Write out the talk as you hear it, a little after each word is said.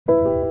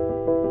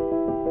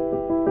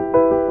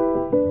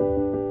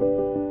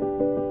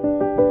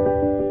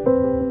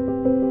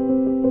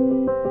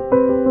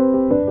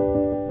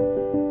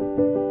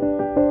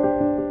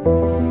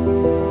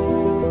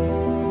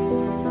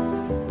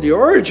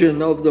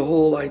origin of the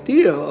whole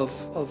idea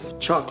of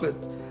chocolate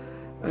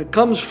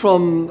comes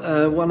from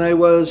when I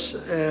was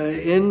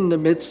in the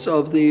midst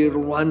of the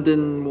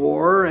Rwandan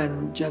war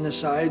and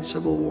genocide,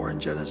 civil war and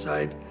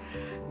genocide.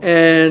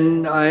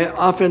 And I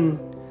often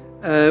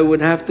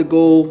would have to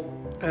go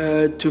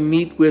to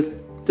meet with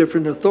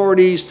different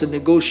authorities to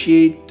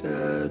negotiate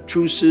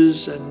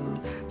truces and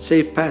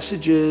safe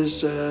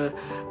passages.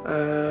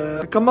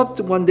 I come up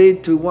to one day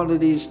to one of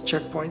these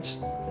checkpoints.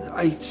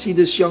 I see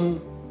this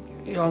young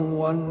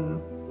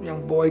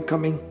boy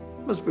coming,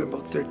 must be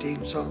about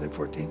 13, something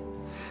 14,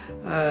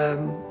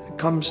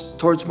 comes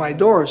towards my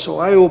door. So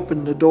I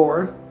open the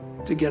door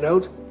to get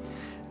out,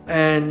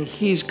 and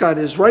he's got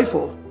his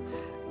rifle.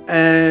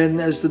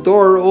 And as the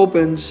door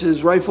opens,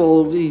 his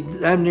rifle, he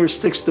damn near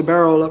sticks the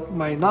barrel up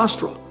my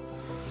nostril.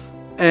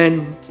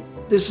 And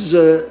this is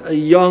a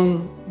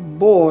young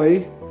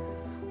boy,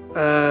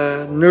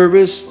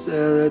 nervous,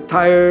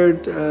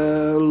 tired,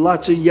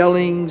 lots of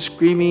yelling,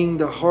 screaming,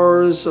 the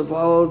horrors of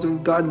all,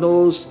 God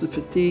knows, the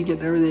fatigue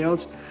and everything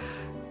else.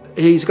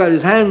 He's got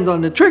his hand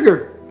on the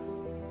trigger.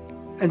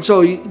 And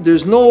so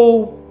there's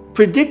no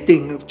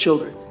predicting of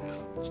children,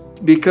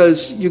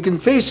 because you can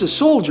face a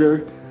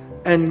soldier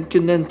and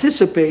can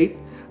anticipate,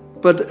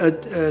 but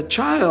a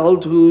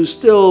child who's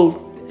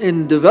still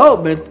in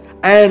development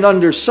and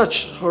under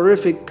such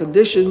horrific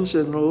conditions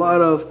and a lot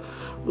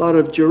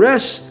of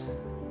duress,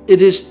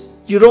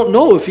 you don't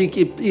know if he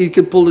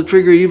could pull the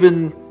trigger,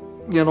 even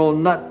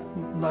not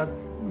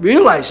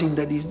realizing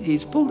that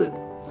he's pulled it.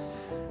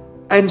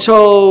 And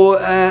so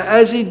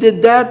as he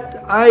did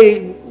that,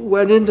 I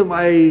went into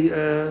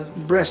my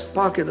breast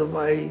pocket of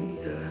my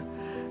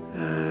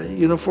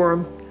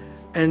uniform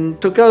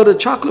and took out a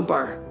chocolate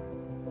bar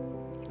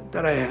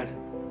that I had.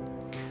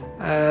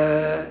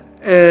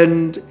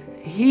 And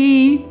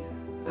he,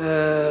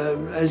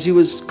 as he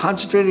was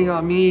concentrating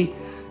on me,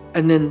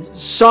 and then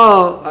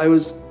saw I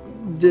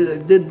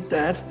did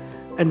that,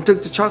 and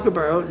took the chocolate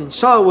bar out and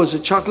saw it was a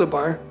chocolate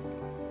bar,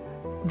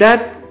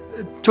 that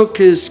took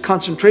his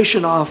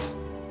concentration off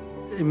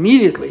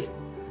immediately.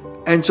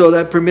 And so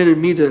that permitted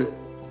me to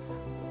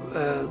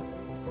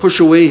push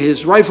away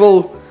his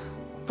rifle,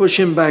 push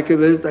him back a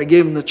bit. I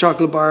gave him the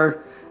chocolate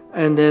bar,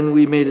 and then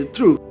we made it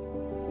through.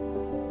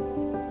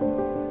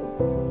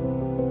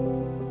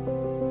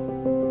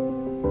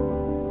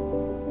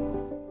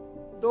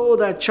 Though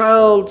that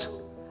child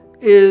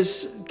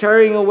is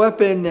carrying a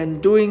weapon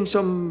and doing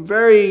some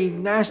very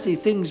nasty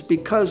things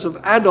because of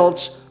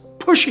adults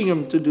pushing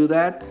him to do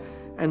that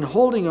and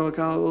holding him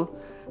accountable,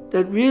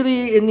 that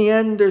really in the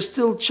end they're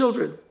still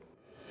children.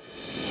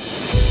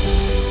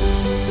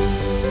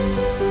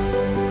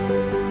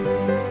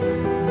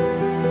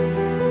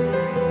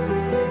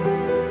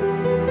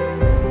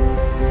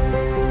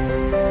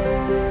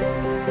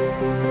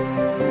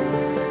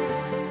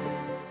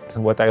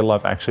 What I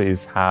love actually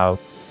is how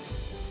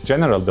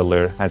General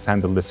Dallaire has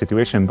handled the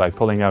situation by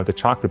pulling out a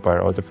chocolate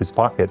bar out of his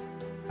pocket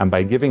and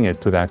by giving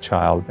it to that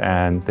child,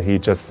 and he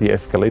just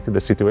de-escalated the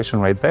situation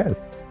right there.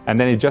 And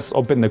then he just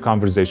opened the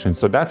conversation.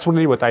 So that's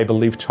really what I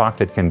believe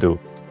chocolate can do.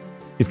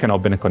 It can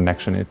open a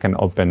connection, it can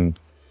open,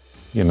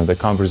 the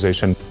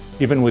conversation,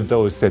 even with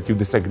those that you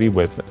disagree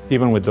with,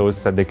 even with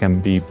those that they can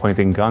be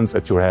pointing guns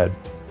at your head.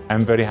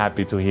 I'm very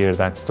happy to hear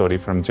that story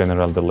from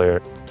General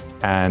Dallaire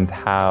and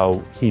how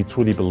he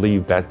truly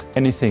believed that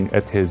anything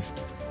at his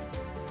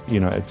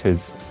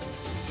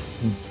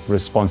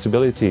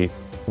responsibility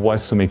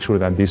was to make sure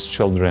that these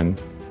children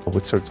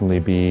would certainly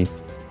be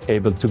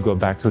able to go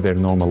back to their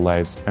normal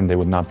lives and they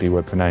would not be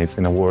weaponized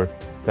in a war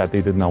that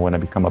they did not want to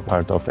become a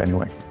part of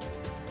anyway.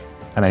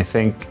 And I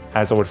think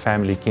as our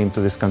family came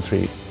to this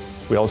country,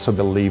 we also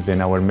believed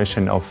in our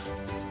mission of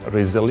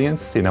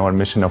resilience, in our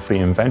mission of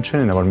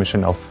reinvention, in our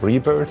mission of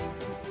rebirth,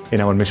 in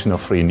our mission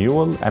of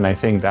renewal. And I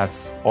think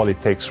that's all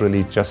it takes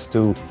really, just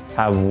to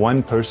have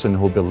one person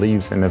who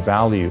believes in the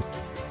value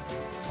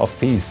of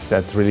peace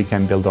that really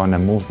can build on a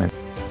movement.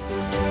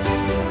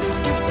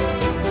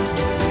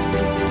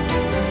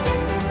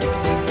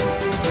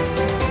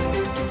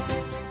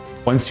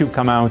 Once you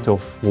come out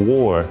of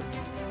war,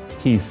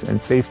 peace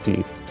and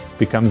safety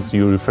becomes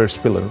your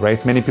first pillar,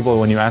 right? Many people,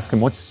 when you ask them,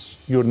 what's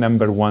your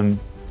number one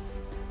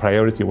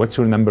priority? What's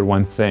your number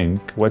one thing?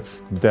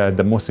 What's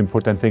the most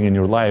important thing in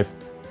your life?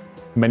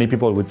 Many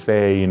people would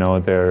say,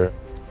 their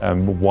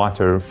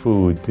water,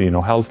 food,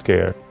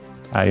 healthcare,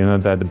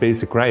 the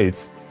basic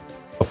rights.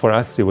 But for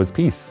us, it was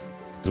peace.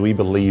 We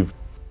believe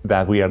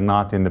that we are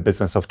not in the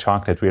business of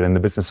chocolate, we are in the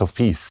business of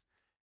peace.